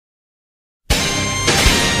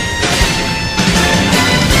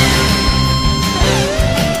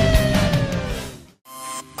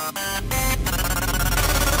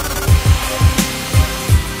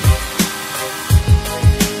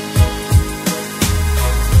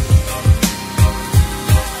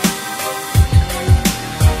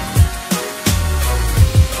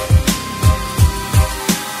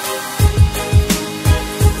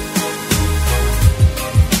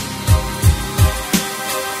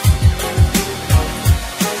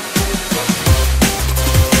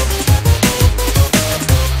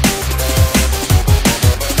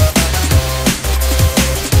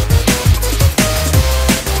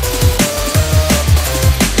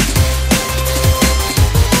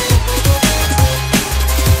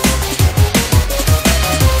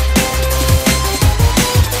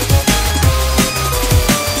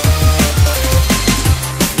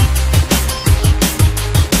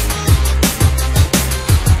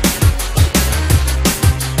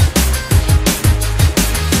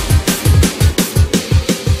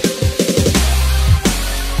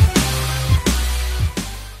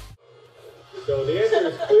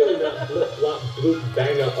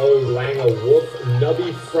Lang a wolf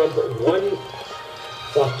nubby from one.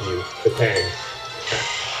 Fuck you, Katang.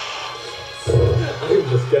 I'm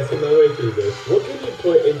just guessing my way through this. What can you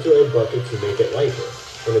put into a bucket to make it lighter?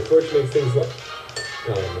 And the torch makes things like.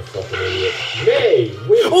 Oh, I'm a fucking idiot. Nay!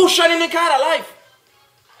 Wait! Oh, Shiny Nincada, life!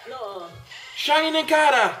 No. Shiny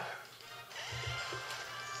Nincada!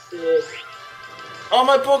 Sick. Oh,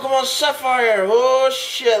 my Pokemon Sapphire! Oh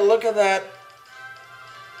shit, look at that.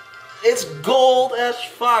 It's gold as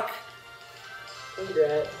fuck.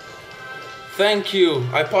 Congrats. Thank you.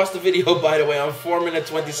 I paused the video, by the way, on 4 minutes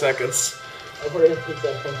 20 seconds. I've already picked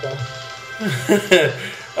that sometime.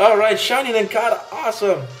 Alright, Shiny Nincada,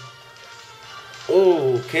 awesome.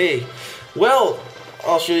 Okay. Well,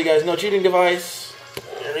 I'll show you guys no cheating device.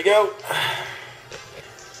 There we go.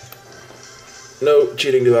 No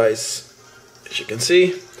cheating device, as you can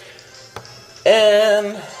see.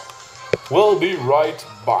 And we'll be right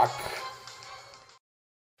back.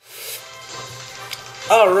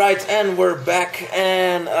 Alright, and we're back,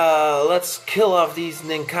 and let's kill off these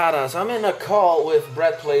Nincadas. I'm in a call with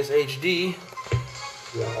Brad Plays HD.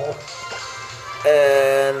 Yeah.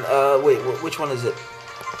 And, wait, which one is it?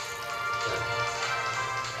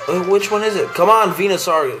 Which one is it? Come on,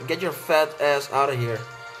 Venusaur, get your fat ass out of here.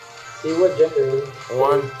 See what gender is.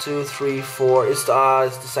 1, 2, 3, 4. It's the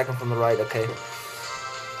second from the right, okay.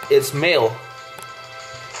 It's male.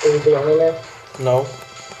 Is it the only man? No.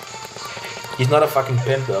 He's not a fucking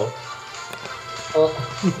pimp, though. Oh.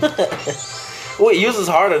 Oh, it uses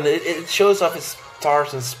Horde, and it shows off his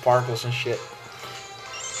stars and sparkles and shit.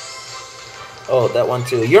 Oh, that one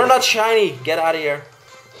too. You're not shiny! Get out of here.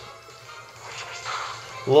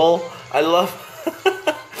 Lol. I love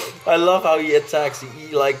I love how he attacks.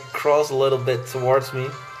 He like crawls a little bit towards me.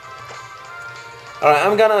 Alright,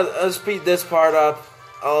 I'm gonna speed this part up.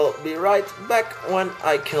 I'll be right back when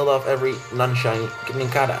I killed off every non-shiny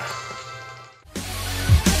Nincada.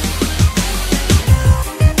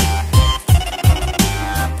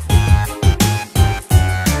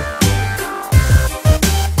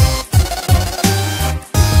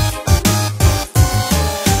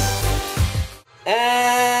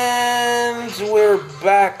 And we're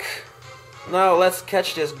back. Now let's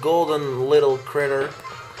catch this golden little critter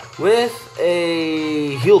with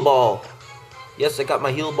a heal ball. Yes, I got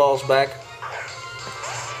my heal balls back.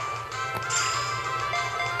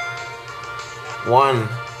 1.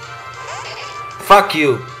 Fuck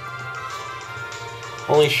you.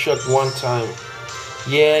 Only shook one time.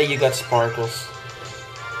 Yeah, you got sparkles.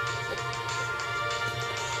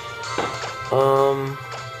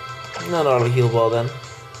 Not on a heal ball then.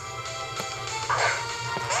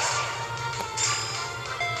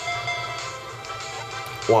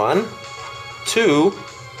 1, 2,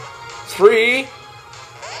 3.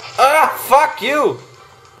 Ah, fuck you!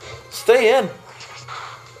 Stay in.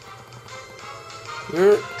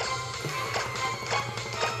 You're...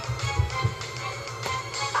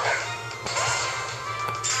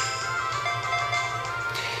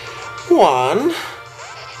 One.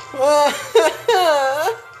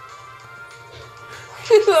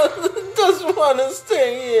 He doesn't want to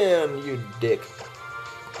stay in, you dick.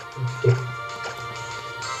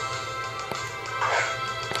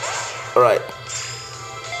 Alright.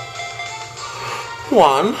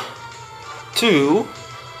 1, 2,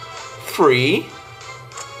 3.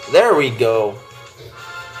 There we go.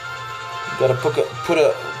 Gotta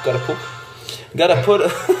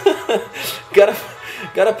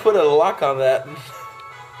put a lock on that.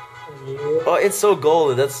 Oh, it's so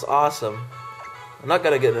golden. That's awesome. I'm not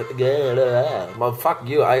gonna get it. Well, fuck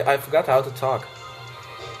you. I forgot how to talk.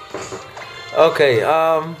 Okay.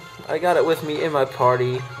 I got it with me in my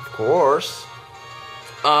party, of course.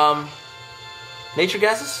 Nature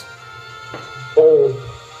gases. Bold.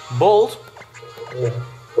 Bold. Yeah.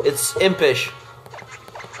 It's impish.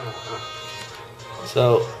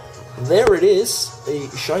 So there it is, a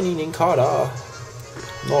shiny Nincada.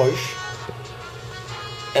 Nice.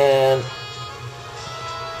 And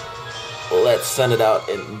let's send it out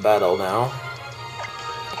in battle now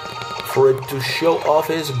for it to show off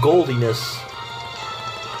his goldiness.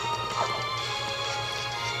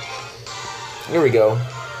 Here we go.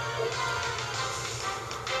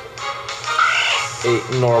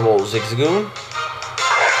 A normal Zigzagoon.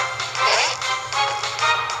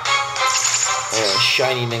 And a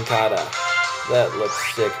shiny Nincada. That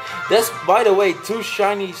looks sick. That's, by the way, 2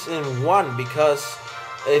 shinies in 1, because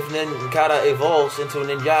if Nincada evolves into a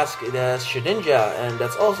Ninjask, it has Shedinja, and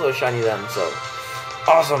that's also a shiny then, so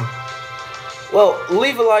awesome. Well,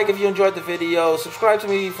 leave a like if you enjoyed the video, subscribe to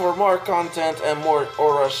me for more content and more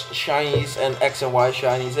Auras shinies and X and Y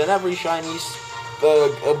shinies and every shinies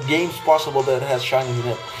games possible that has shinies in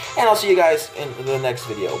it. And I'll see you guys in the next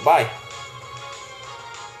video. Bye.